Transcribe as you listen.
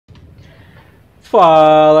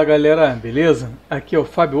Fala galera, beleza? Aqui é o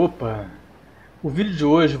FabioOPA. O vídeo de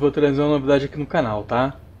hoje eu vou trazer uma novidade aqui no canal,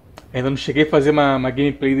 tá? Ainda não cheguei a fazer uma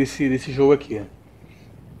gameplay desse jogo aqui.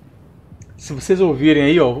 Se vocês ouvirem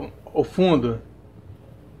aí, ó, ao fundo,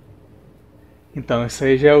 então esse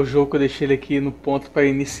aí já é o jogo que eu deixei ele aqui no ponto para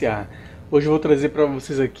iniciar. Hoje eu vou trazer para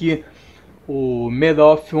vocês aqui o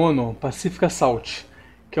Medal of Honor Pacific Assault,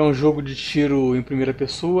 que é um jogo de tiro em primeira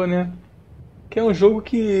pessoa, né? Que é um jogo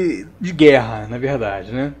de guerra, na verdade,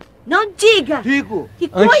 né? Não diga! Digo! Que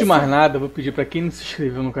coisa! Antes de mais nada, vou pedir para quem não se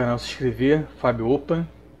inscreveu no canal se inscrever, FabioOPA,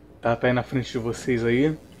 tá aí na frente de vocês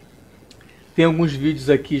aí. Tem alguns vídeos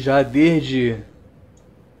aqui já desde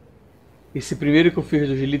esse primeiro que eu fiz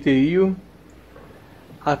do Giliterio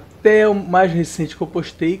até o mais recente que eu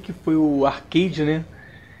postei, que foi o arcade, né?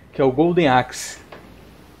 Que é o Golden Axe.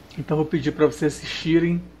 Então vou pedir para vocês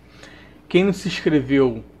assistirem. Quem não se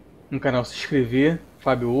inscreveu no canal, se inscrever,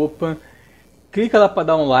 FabioOPA. Clica lá para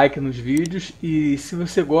dar um like nos vídeos e se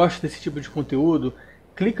você gosta desse tipo de conteúdo,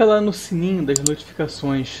 clica lá no sininho das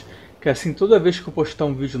notificações, que assim toda vez que eu postar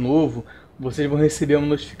um vídeo novo, vocês vão receber uma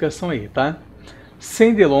notificação aí, tá?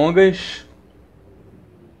 Sem delongas,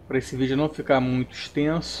 para esse vídeo não ficar muito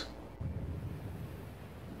extenso.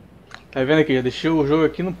 Tá vendo aqui? Já deixei o jogo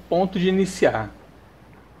aqui no ponto de iniciar.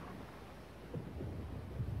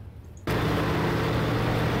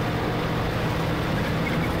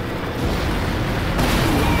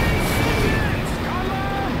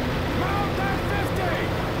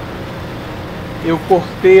 Eu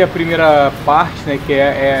cortei a primeira parte, né, que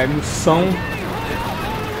é a missão.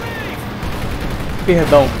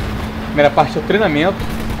 Perdão, a primeira parte é o treinamento.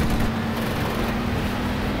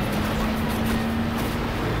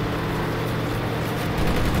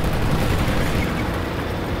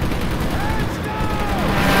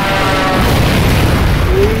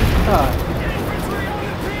 Eita!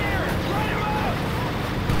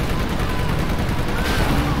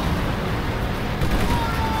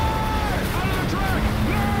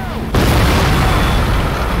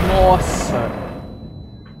 Nossa!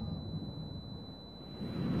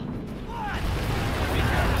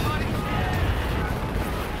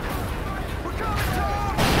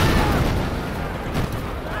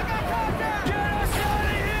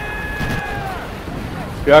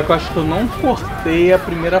 Pior que eu acho que eu não cortei a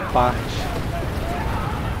primeira parte.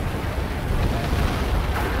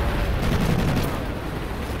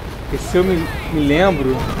 Porque se eu me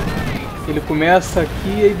lembro, ele começa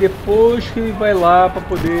aqui e depois que ele vai lá para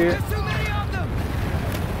poder...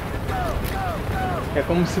 É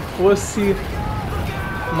como se fosse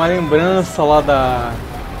uma lembrança lá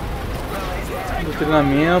do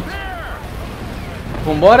treinamento.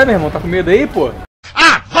 Vambora, meu irmão, tá com medo aí, pô?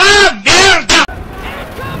 Ah, vá merda!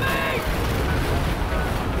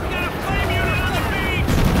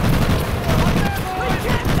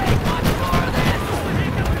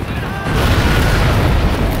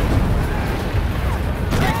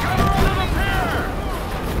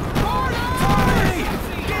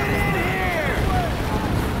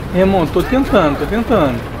 Irmão, tô tentando.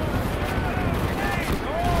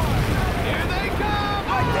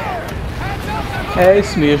 É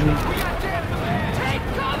isso mesmo.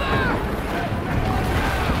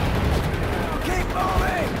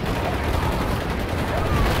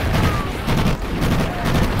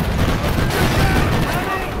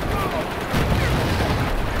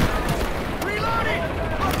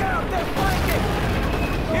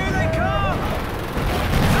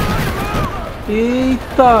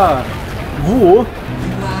 Eita! Voou!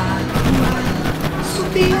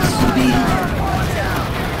 Subir.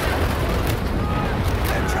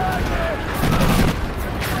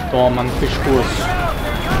 Toma no pescoço.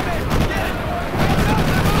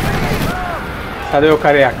 Cadê o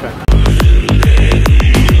careca?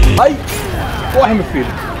 Ai! Corre, meu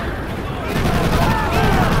filho!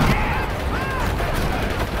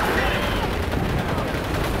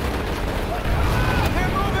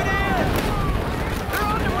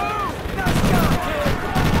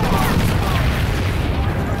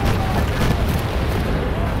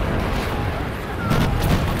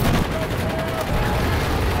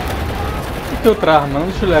 Tem outra arma,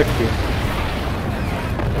 deixa eu olhar aqui.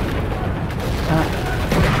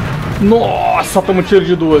 Nossa, toma um tiro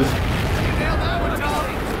de 12.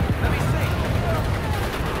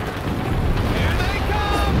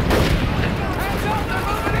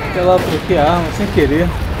 Sei lá, troquei a arma sem querer.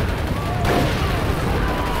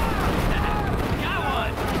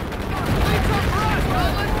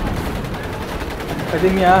 Cadê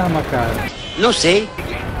minha arma, cara? Não sei.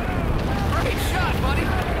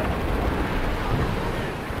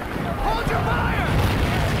 Hold your fire!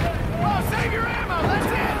 I'll save your ammo!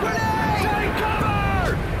 That's it! Grenade!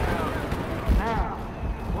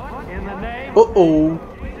 Oh, oh.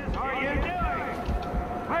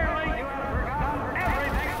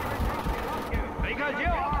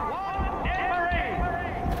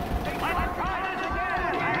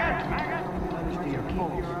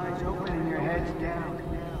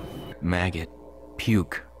 Maggot,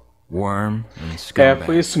 puke, worm, and É, scumbag.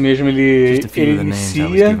 foi isso mesmo. Ele Just a few of the names I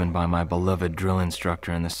was inicia, given by my beloved drill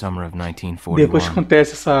instructor in the summer of depois que 1941.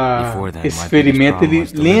 acontece esse ferimento, ele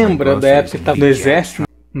lembra da época que ele estava no exército,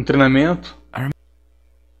 no treinamento.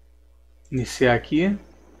 Iniciar aqui.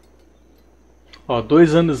 Ó,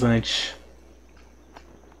 2 anos antes.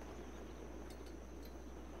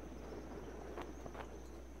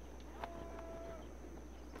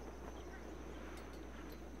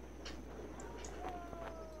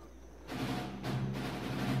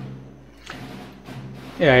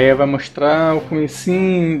 É, aí vai mostrar o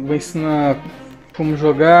comecinho, vai ensinar como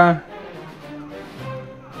jogar.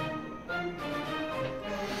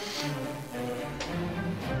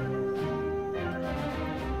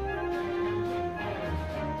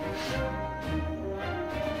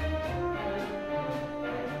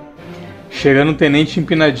 Chegando um tenente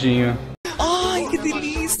empinadinho. Ai, que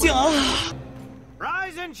delícia!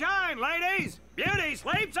 Rise and shine, ladies! Beauty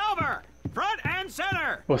sleeps over! Front and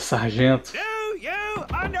center! Ô, sargento. Do you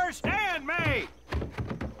understand me?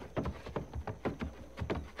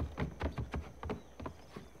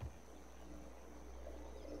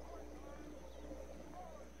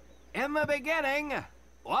 In the beginning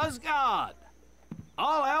was God.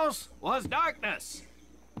 All else was darkness.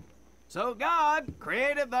 So God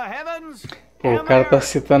created the heavens Pô, o and the cara tá earth.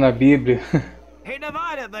 citando a Bíblia. He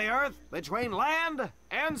divided the earth between land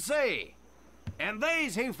and sea, and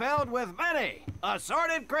these he filled with many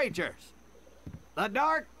assorted creatures. The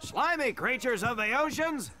dark, slimy creatures of the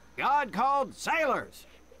oceans God called sailors,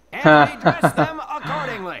 and he dressed them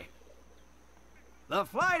accordingly. The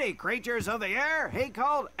flighty creatures of the air he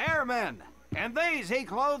called airmen, and these he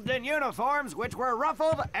clothed in uniforms which were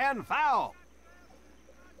ruffled and foul.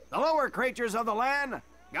 The lower creatures of the land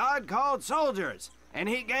God called soldiers, and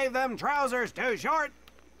he gave them trousers too short,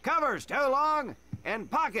 covers too long,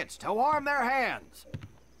 and pockets to warm their hands.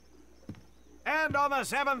 And on the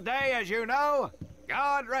 7th day, as you know,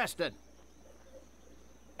 God rested.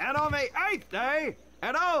 And on the 8th day,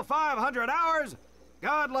 at 0500 hours,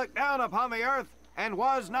 God looked down upon the earth and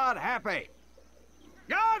was not happy.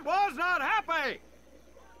 God was not happy!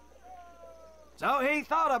 So he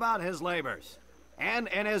thought about his labors, and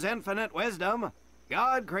in his infinite wisdom,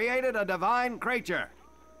 God created a divine creature,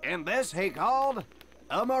 and this he called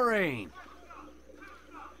a Marine.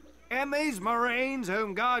 And these Marines,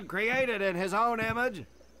 whom God created in his own image,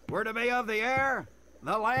 were to be of the air,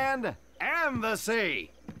 the land, and the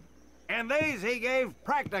sea. And these he gave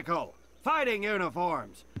practical, fighting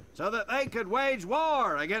uniforms, so that they could wage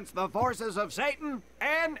war against the forces of Satan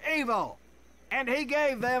and evil. And he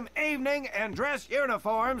gave them evening and dress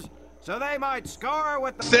uniforms, so they might score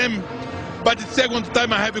with the Same, but the second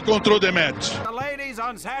time I have controlled the match. the ladies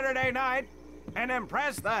on Saturday night and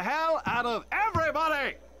impress the hell out of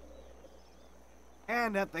everybody.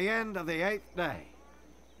 And at the end of the 8th day,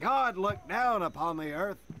 God looked down upon the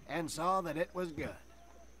earth and saw that it was good.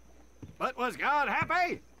 But was God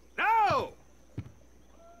happy? No!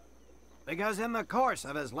 Because in the course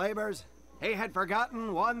of his labors, he had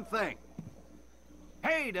forgotten one thing.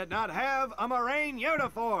 He did not have a Marine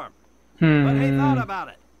uniform. But he thought about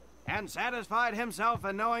it and satisfied himself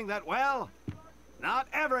in knowing that, well, not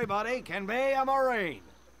everybody can be a Marine.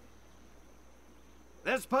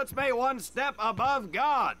 This puts me one step above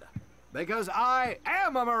God, because I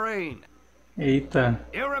am a Marine. Eita.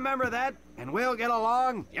 You remember that, and we'll get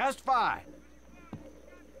along just fine.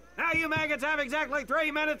 Now you maggots have exactly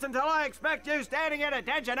 3 minutes until I expect you standing at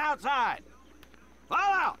attention outside. Fall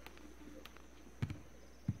out!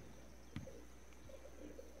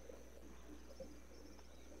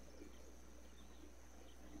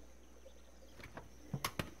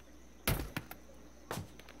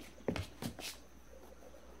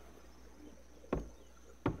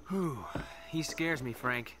 Whew, he scares me,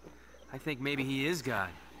 Frank. I think maybe he is God.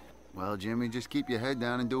 Well, Jimmy, just keep your head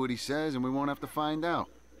down and do what he says, and we won't have to find out.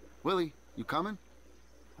 Willie, you coming?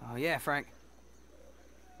 Oh, yeah, Frank.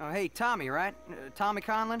 Oh, hey, Tommy, right? Tommy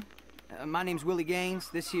Conlon? My name's Willie Gaines.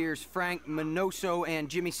 This here's Frank Minoso and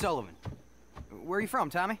Jimmy Sullivan. Where are you from,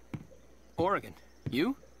 Tommy? Oregon.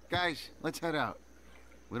 You? Guys, let's head out.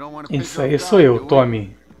 We don't want to piss Isso off aí God, sou eu, do we?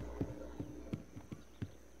 Tommy.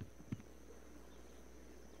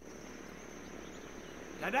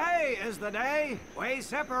 Today is the day we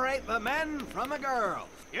separate the men from the girls.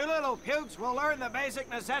 You little pukes will learn the basic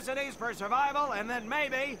necessities for survival, and then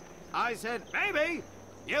maybe, I said maybe,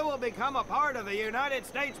 you will become a part of the United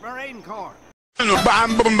States Marine Corps.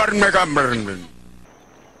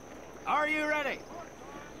 Are you ready?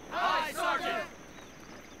 Aye, Sergeant!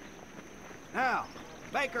 Now,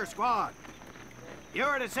 Baker Squad, you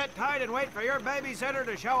are to sit tight and wait for your babysitter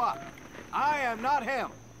to show up. I am not him.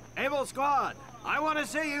 Able Squad, I want to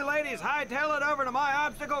see you ladies hightail it over to my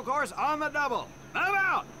obstacle course on the double. Move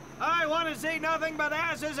out! I want to see nothing but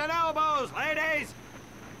asses and elbows, ladies!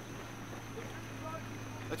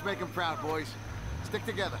 Let's make him proud, boys. Stick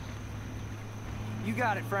together. You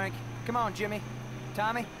got it, Frank. Come on, Jimmy.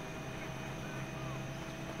 Tommy?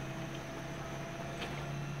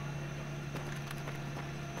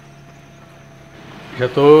 Já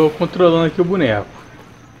tô controlando aqui o boneco.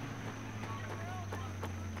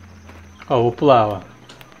 Ó, vou pular, ó.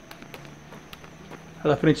 Tá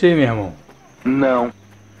na frente aí, meu irmão. Não.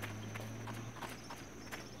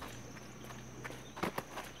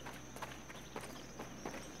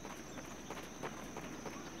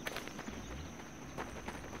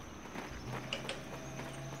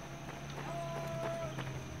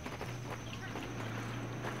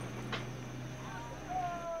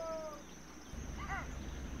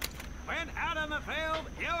 When out in the field,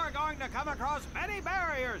 you are going to come across many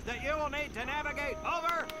barriers that you will need to navigate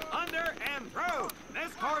over, under, and through.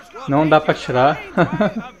 This course will Não dá teach pra you tirar. the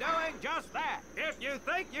Marines' way of doing just that. If you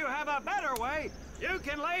think you have a better way, you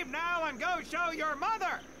can leave now and go show your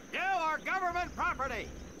mother. You are government property,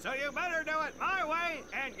 so you better do it my way,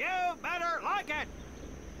 and you better like it.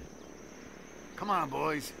 Come on,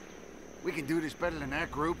 boys. We can do this better than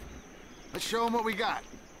that group. Let's show them what we got.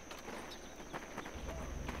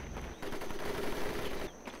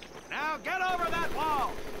 Now get over that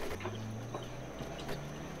wall.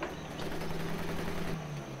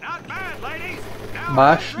 Not bad, ladies. Now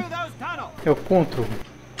Baixo. through those tunnels. É o control.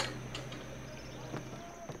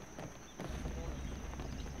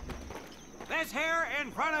 This here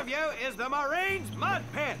in front of you is the Marines' mud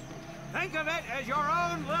pit. Think of it as your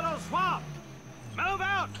own little swamp. Move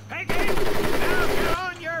out, piggy. Now get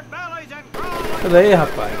on your bellies and crawl like Sai daí,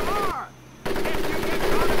 rapaz. you are. If you get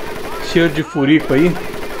caught in that water, Cheiro de furico aí. move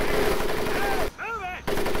it.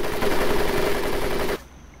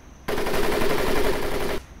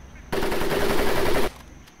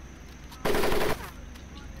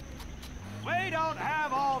 We don't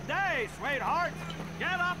have all day, sweetheart.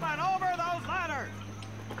 Get up and over those ladders.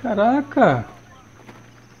 Caraca.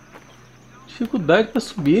 Dificuldade pra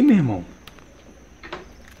subir, meu irmão.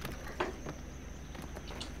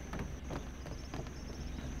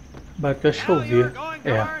 Bateu a Now you're chover. going to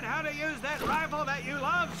É. learn how to use that rifle that you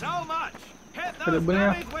love so much. Hit Cadê o those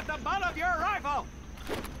boneco? bellies with the butt of your rifle.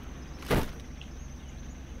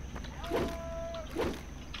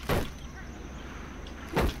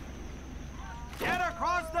 Get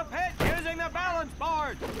across the pit using the balance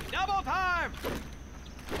board. Double time.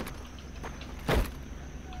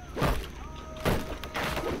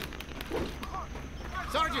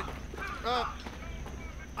 Sergeant!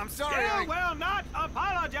 I'm sorry, You will not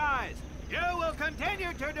apologize. You will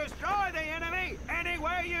continue to destroy the enemy any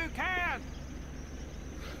way you can.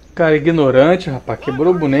 Cara ignorante, rapaz.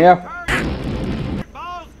 Quebrou o boneco.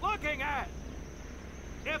 Balls looking at.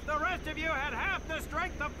 If the rest of you had half the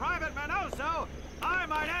strength of Private Manoso, I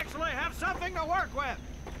might actually have something to work with.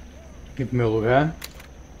 Aqui pro meu lugar.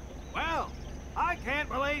 Well, I can't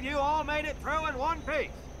believe you all made it through in one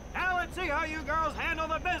piece. Now let's see how you girls handle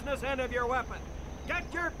the business end of your weapon. Get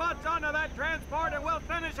your butts onto that transport and we'll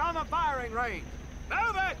finish on the firing range.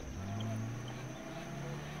 Move it!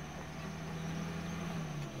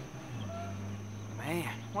 Man,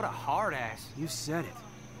 what a hard ass. You said it.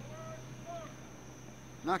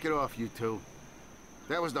 Knock it off, you two.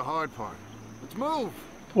 That was the hard part. Let's move!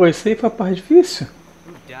 Pô, isso aí foi a parte difícil.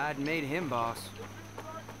 Who died and made him boss?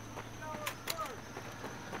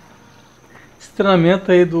 Esse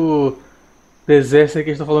treinamento aí do exército aí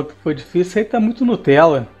que a gente tá falando que foi difícil, isso aí tá muito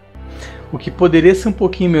Nutella. O que poderia ser um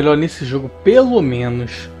pouquinho melhor nesse jogo, pelo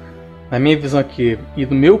menos, na minha visão aqui e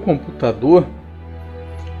no meu computador,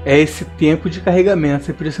 é esse tempo de carregamento.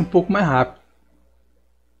 Você poderia ser um pouco mais rápido.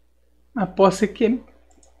 Mas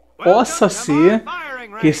possa ser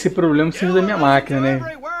que esse problema seja da minha máquina, né?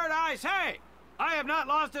 I have not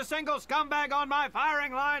lost a single scumbag on my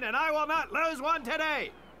firing line, and I will not lose one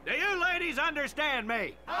today. Do you ladies understand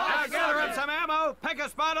me? Now gather up some ammo, pick a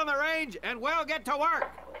spot on the range, and we'll get to work.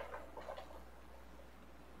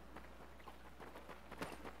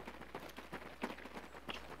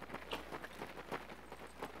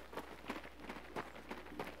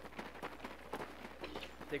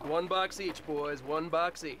 Take one box each, boys. One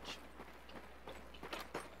box each.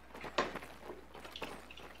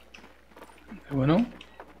 Eu não?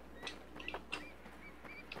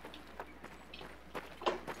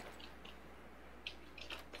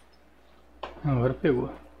 Agora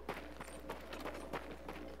pegou.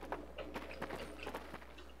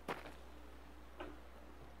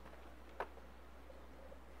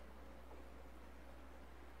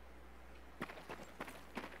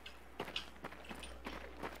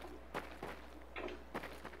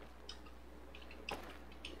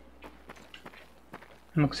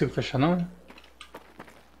 Não consigo fechar não, né?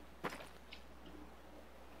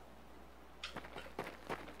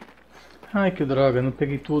 Ai, que droga, não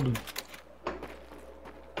peguei tudo.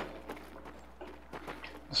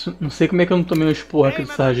 Não sei como é que eu não tomei um esporro aqui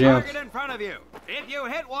do sargento. If you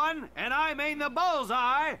hit one, and I mean the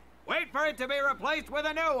bullseye, wait for it to be replaced with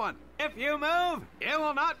a new one. If you move, it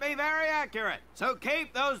will not be very accurate. So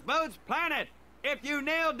keep those boots planted. If you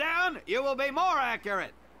nail down, you will be more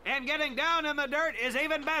accurate. And getting down in the dirt is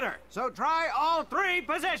even better. So try all three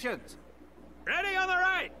positions. Ready on the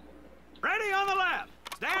right. Ready on the left.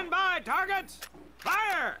 Stand by, targets.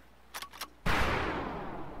 Fire!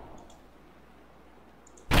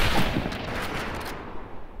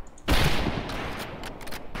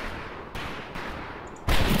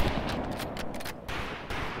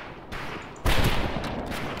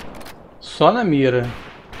 Só na mira.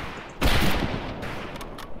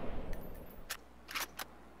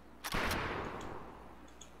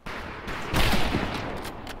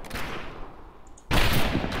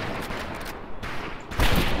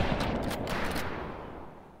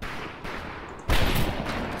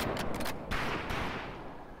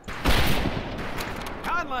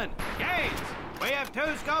 Gaines, we have 2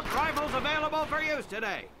 scoped rifles available for use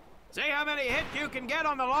today. See how many hits you can get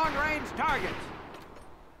on the long-range targets.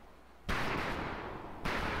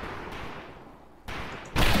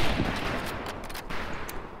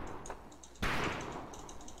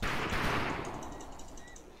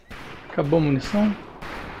 Acabou a munição?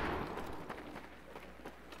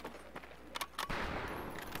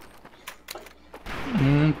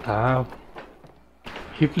 Tá.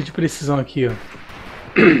 Rifle de precisão aqui, ó.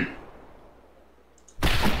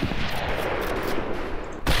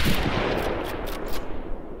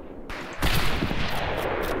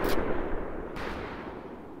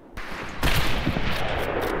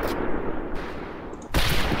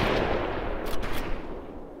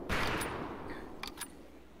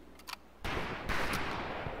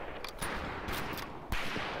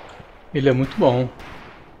 Ele é muito bom.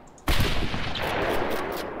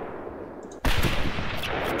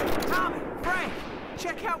 Tommy, Frank,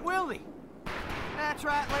 check out Willie. That's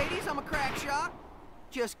right, ladies, I'm a crack shot.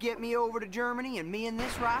 Just get me over to Germany and me and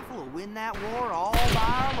this rifle will win that war all by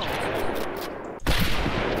our lonesome.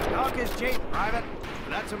 Talk is cheap, Private.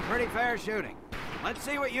 That's some pretty fair shooting. Let's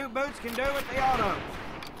see what you boots can do with the autos.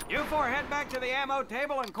 You 4 head back to the ammo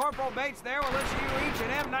table and Corporal Bates there will issue you each an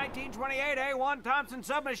M1928A1 Thompson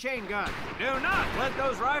submachine gun. Do not let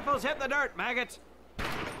those rifles hit the dirt, maggots.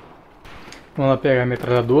 Vamos lá pegar a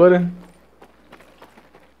metralhadora.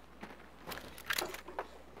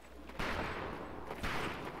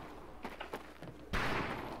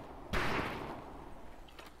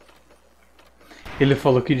 Ele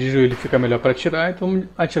falou que de joelho fica melhor para atirar, então vamos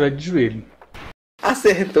atirar de joelho.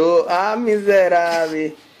 Acertou! Ah,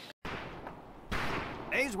 miserável!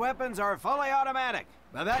 These weapons are fully automatic,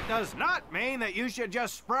 but that does not mean that you should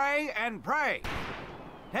just spray and pray.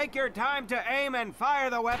 Take your time to aim and fire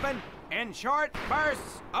the weapon in short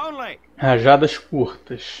bursts only. Rajadas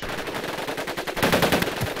curtas.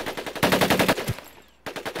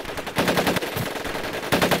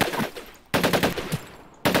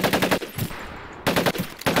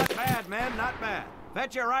 Not bad, men, not bad.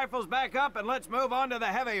 Fetch your rifles back up and let's move on to the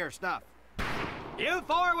heavier stuff. You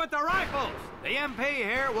 4 with the rifles! The MP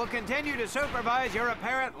here will continue to supervise your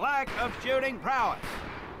apparent lack of shooting prowess.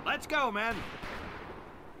 Let's go, men.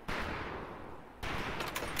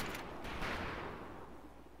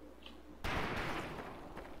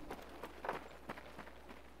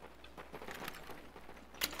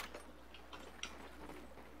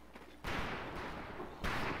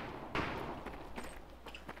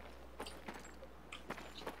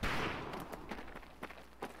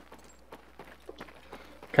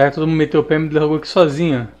 Cara, todo mundo meteu o pé e me largou aqui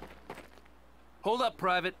sozinho. Hold up,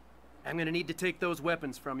 Private. I'm gonna need to take those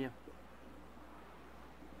weapons from you.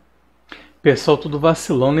 Pessoal tudo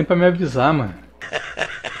vacilão, nem pra me avisar, mano.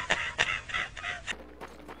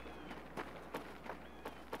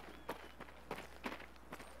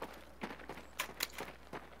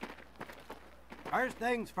 First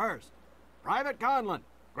things first. Private Conlon,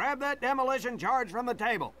 grab that demolition charge from the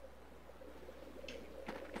table.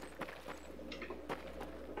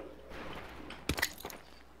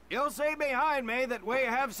 You you'll see behind me that we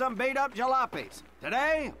have some beat-up jalopies.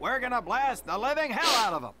 Today, we're gonna blast the living hell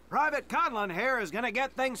out of them. Private Conlon here is gonna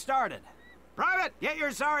get things started. Private, get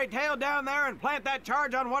your sorry tail down there and plant that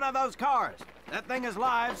charge on one of those cars. That thing is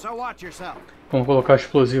live, so watch yourself. Vamos colocar o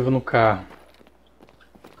explosivo no carro.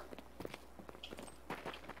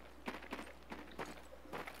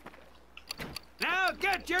 Now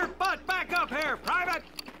get your butt back up here, Private!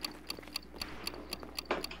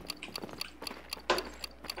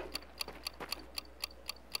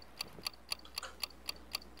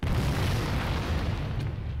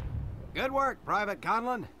 Good work, Private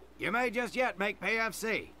Conlon. You may just yet make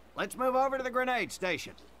PFC. Let's move over to the grenade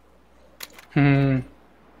station.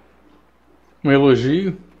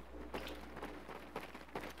 Elogio.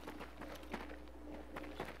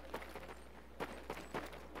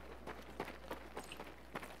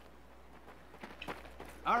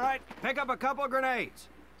 All right, pick up a couple grenades.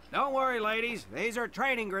 Don't worry, ladies. These are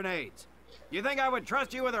training grenades. You think I would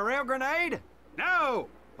trust you with a real grenade? No!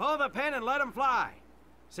 Pull the pin and let them fly.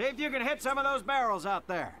 See if you can hit some of those barrels out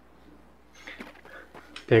there.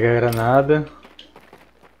 Pega a granada.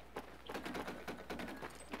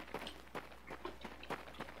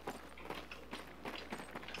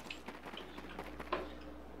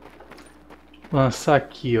 Lançar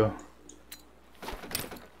aqui, ó.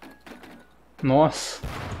 Nossa.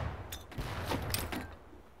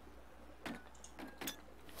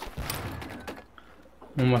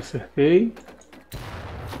 Uma acertei.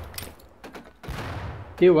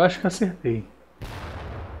 Eu acho que acertei.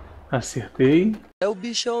 Acertei. É o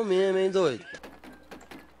bichão mesmo, hein, doido?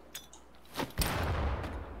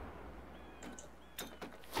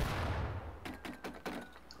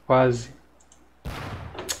 Quase.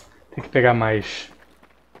 Tem que pegar mais.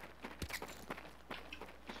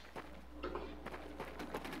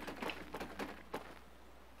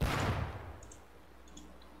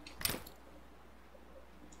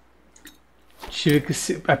 Tive que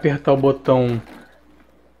apertar o botão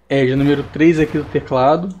de número 3 aqui do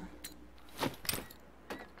teclado.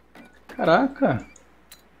 Caraca.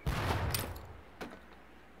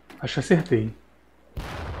 Acho que acertei.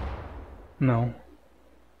 Não.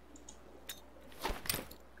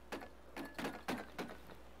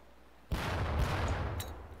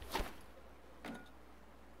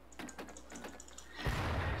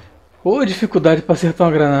 Ô, dificuldade para acertar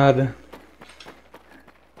uma granada.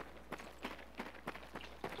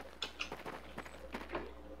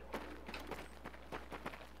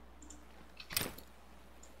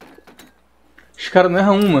 Os caras não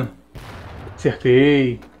erram uma.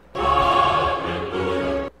 Acertei.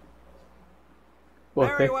 Pô,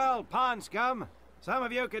 até... Very well, pond scum. Some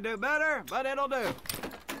of you could do better, but it'll do.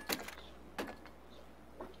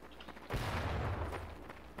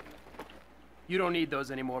 You don't need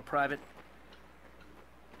those anymore, Private.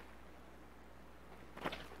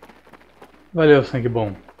 Valeu, sangue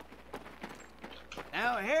bom.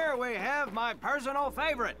 Now here we have my personal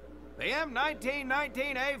favorite, the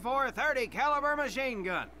M1919A4 30 caliber machine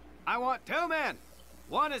gun. I want 2 men.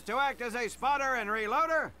 One is to act as a spotter and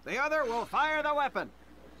reloader. The other will fire the weapon.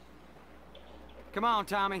 Come on,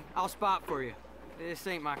 Tommy. I'll spot for you. This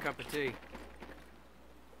ain't my cup of tea.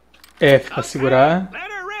 F pra segurar. Let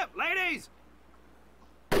her rip, ladies!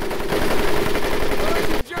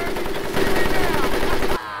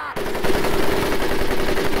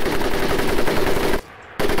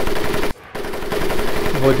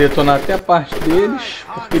 Vou detonar até a parte deles,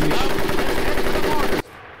 porque eles...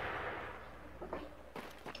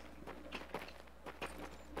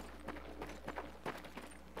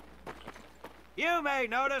 You may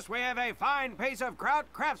notice we have a fine piece of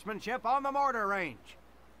craftsmanship on the mortar range.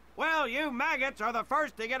 Well, you maggots are the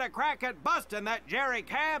first to get a crack at busting that Jerry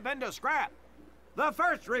cab into scrap. The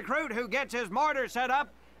first recruit who gets his mortar set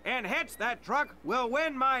up and hits that truck will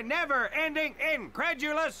win my never-ending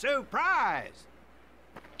incredulous surprise.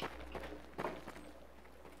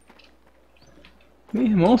 Meu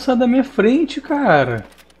irmão, sai da minha frente, cara.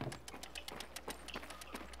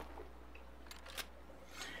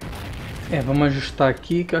 Vamos ajustar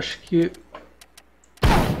aqui, que eu acho que...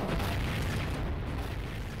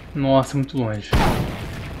 Nossa, muito longe.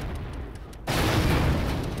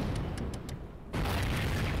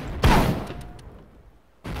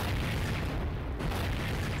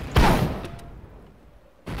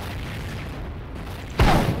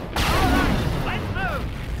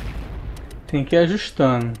 Tem que ir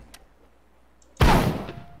ajustando.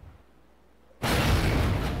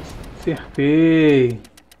 Acertei.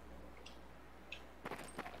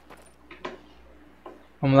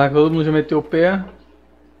 Vamos lá, que todo mundo já meteu o pé.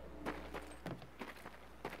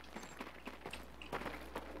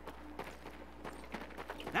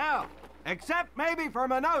 Now, except maybe for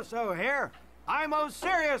Minoso here, I most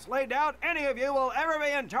seriously doubt any of you will ever be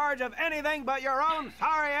in charge of anything but your own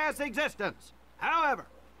sorry-ass existence. However,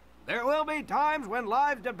 there will be times when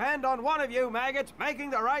lives depend on one of you maggots making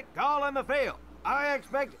the right call in the field. I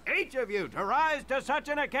expect each of you to rise to such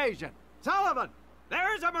an occasion. Sullivan,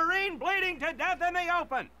 there's a Marine bleeding to death in the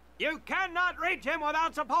open. You cannot reach him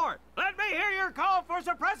without support. Let me hear your call for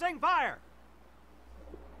suppressing fire.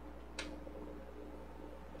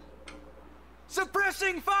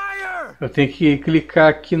 Suppressing fire! Eu tenho que clicar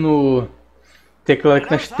aqui no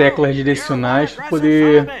nas teclas direcionais para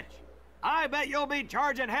poder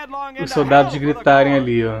os soldados gritarem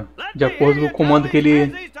ali, ó, de acordo com o comando que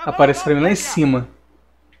ele aparece para mim lá em cima,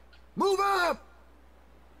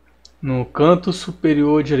 no canto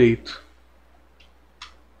superior direito.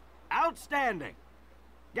 Outstanding.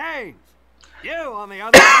 Gaines, you on the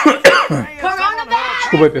other hand,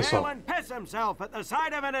 desculpa aí, pessoal.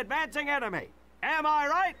 Am I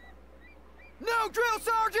right? No, drill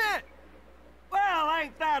sergeant! Well,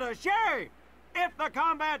 ain't that a shame? If the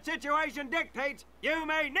combat situation dictates, you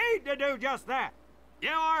may need to do just that. You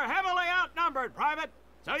are heavily outnumbered, Private,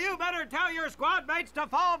 so you better tell your squad mates to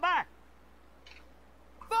fall back.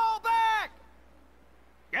 Fall back!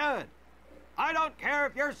 Good. I don't care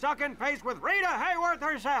if you're sucking face with Rita Hayworth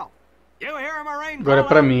herself. You hear a Marine Agora é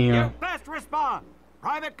pra mim, ó. You best respond.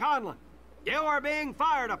 Private Conlon, you are being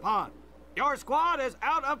fired upon. Your squad is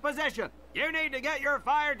out of position. You need to get your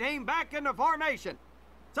fire team back into formation.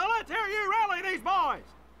 So let's hear you rally these boys.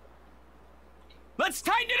 Let's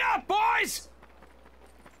tighten it up, boys!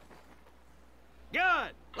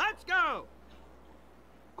 Good. Let's go.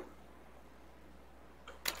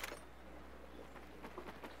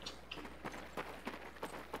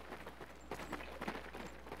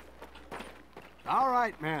 All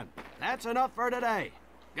right, men. That's enough for today.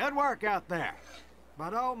 Good work out there.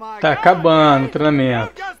 But oh my Tá acabando o treinamento.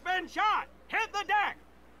 You've just been shot. Hit the deck.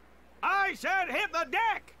 I said hit the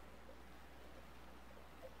deck.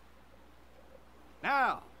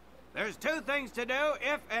 Now, there's two things to do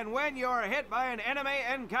if and when you're hit by an enemy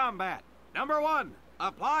in combat. Number one,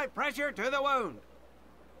 apply pressure to the wound.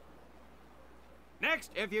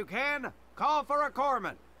 Next, if you can, call for a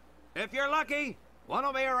corpsman. If you're lucky, one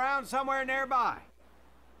will be around somewhere nearby.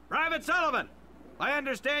 Private Sullivan, I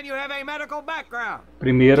understand you have a medical background.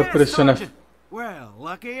 Primeiro pressiona Well,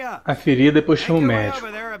 lucky up. a ferida e depois chama o médico.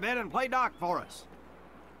 Over there a bit and play Doc for us.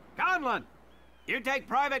 Conlon, you take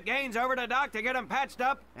Private Gaines over to Doc to get him patched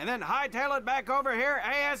up, and then hightail it back over here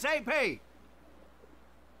ASAP.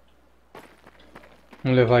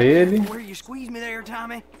 Vamos levar ele Where you squeeze me there,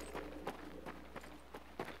 Tommy?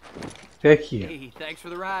 até aqui. Hey, thanks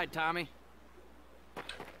for the ride, Tommy.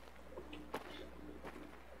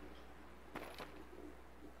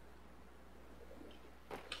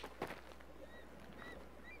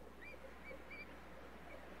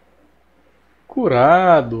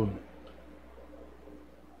 Curado.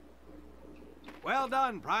 Well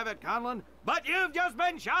done, Private Conlon, but you've just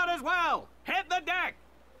been shot as well. Hit the deck.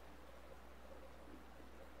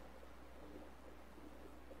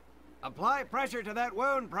 Apply pressure to that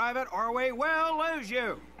wound, Private, or we will lose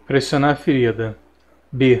you. Pressionar a ferida.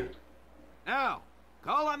 B. Now,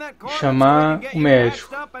 call on that corpsman Chamar so we can get o you médico.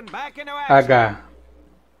 patched up and back into action. H.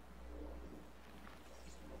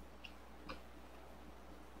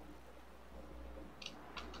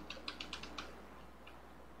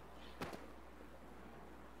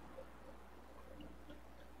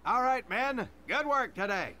 All right, men. Good work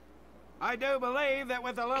today. I do believe that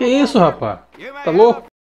with a little Que isso, rapaz? you may Tá have louco?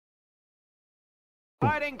 a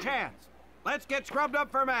fighting chance. Let's get scrubbed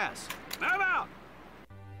up for mass. Move out.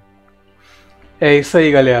 É isso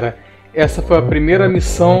aí, galera. Essa foi a primeira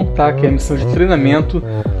missão, tá? Que é a missão de treinamento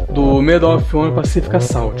do Medal of Honor Pacific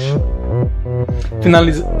Assault.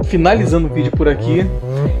 Finalizando o vídeo por aqui.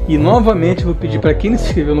 E novamente vou pedir para quem não se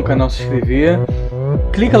inscreveu no canal se inscrever.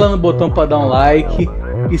 Clica lá no botão para dar um like.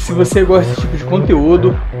 E se você gosta desse tipo de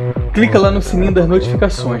conteúdo, clica lá no sininho das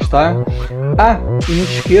notificações, tá? Ah, e não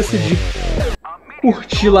esqueça de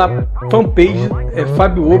curtir lá a fanpage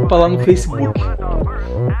FabioOPA lá no Facebook.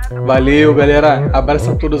 Valeu, galera.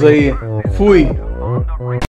 Abraço a todos aí. Fui!